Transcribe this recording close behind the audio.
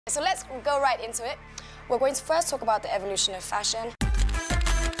So let's go right into it. We're going to first talk about the evolution of fashion.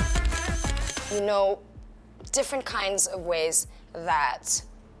 You know, different kinds of ways that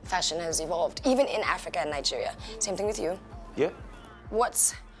fashion has evolved, even in Africa and Nigeria. Same thing with you. Yeah.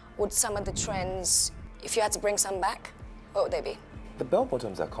 What would some of the trends, if you had to bring some back, what would they be? The bell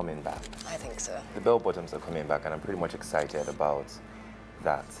bottoms are coming back. I think so. The bell bottoms are coming back, and I'm pretty much excited about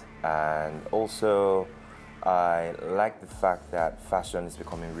that. And also, I like the fact that fashion is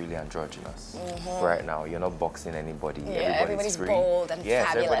becoming really androgynous right now. You're not boxing anybody. Yeah, everybody's free. bold and yes,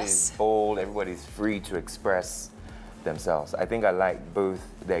 fabulous. Everybody's bold. Everybody's free to express themselves. I think I like the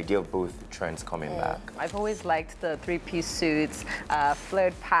idea of both trends coming back. I've always liked the three-piece suits,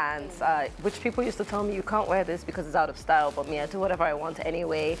 flared pants, which people used to tell me you can't wear this because it's out of style, but me, I do whatever I want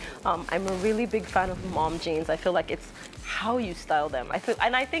anyway. I'm a really big fan of mom jeans. I feel like it's how you style them. I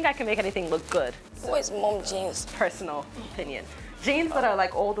think I can make anything look good. What is mom jeans? Personal opinion. Jeans that are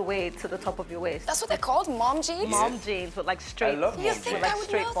like all the way to the top of your waist. That's what they're called, mom jeans? Mom jeans with like straight, I love mom You think jeans. I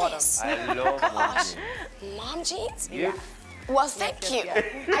would know this? I love mom jeans. Mom jeans? Yeah. Well, thank you.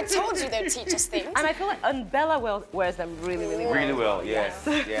 yes. I told you they'd teach us things. And I feel like Bella wears them really, really well. Really well, yes.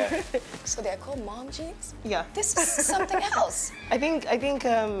 Yeah. So they're called mom jeans? Yeah. This is something else. I think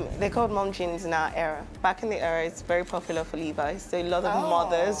they're called mom jeans in our era. Back in the era, it's very popular for Levi's. So a lot of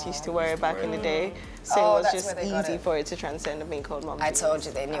mothers used to wear it back in the day. So it was that's just where they got easy it. for it to transcend and being called mom jeans. I told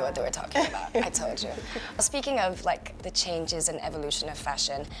you they knew what they were talking about. I told you. Well, speaking of like the changes and evolution of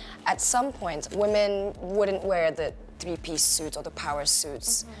fashion, at some point women wouldn't wear the three-piece suits or the power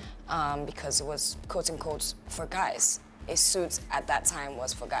suits because it was quote-unquote for guys. A suit at that time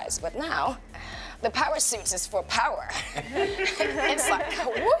was for guys, but now the power suits is for power. It's like,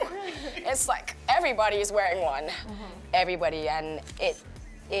 woo! It's like everybody is wearing one. Everybody, and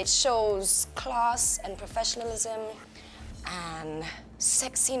it shows class and professionalism and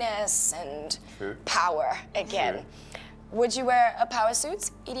sexiness and power again. Would you wear a power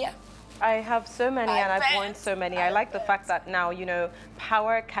suit, Idia? I have so many, and I've bet. worn so many. I like the fact that now, you know,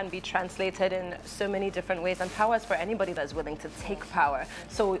 power can be translated in so many different ways, and power is for anybody that's willing to take power.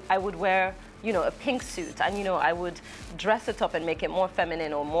 So I would wear, you know, a pink suit, and, you know, I would dress it up and make it more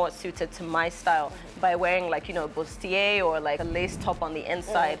feminine or more suited to my style by wearing, like, you know, bustier or like a lace top on the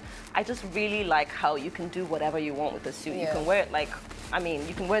inside. I just really like how you can do whatever you want with the suit. You can wear it like, I mean,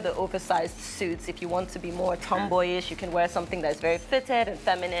 you can wear the oversized suits if you want to be more tomboyish. You can wear something that's very fitted and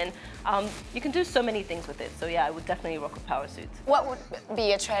feminine. You can do so many things with it. So yeah, I would definitely rock a power suit. What would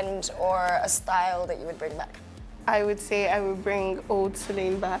be a trend or a style that you would bring back? I would say I would bring old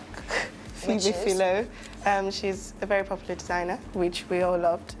Celine back. Phoebe Philo. She's a very popular designer, which we all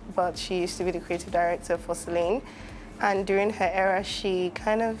loved, but she used to be the creative director for Celine. And during her era, she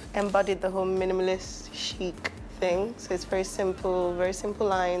kind of embodied the whole minimalist chic thing. So it's very simple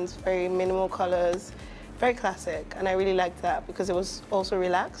lines, very minimal colors, very classic. And I really liked that because it was also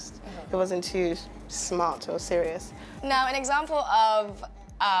relaxed. It wasn't too smart or serious. Now, an example of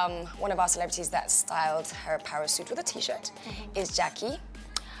one of our celebrities that styled her power suit with a t-shirt is Jackie,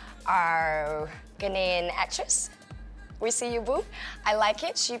 our Ghanaian actress. We see you, boo. I like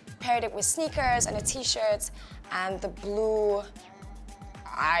it. She paired it with sneakers and a t-shirt, and the blue,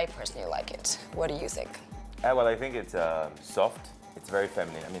 I personally like it. What do you think? Well, I think it's soft. It's very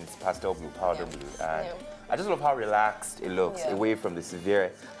feminine. I mean, it's pastel blue, powder blue. And I just love how relaxed it looks, away from the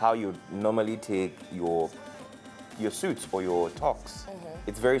severe, how you normally take your suits or your toques.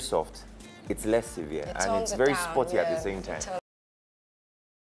 It's very soft. It's less severe, and it's very sporty at the same time.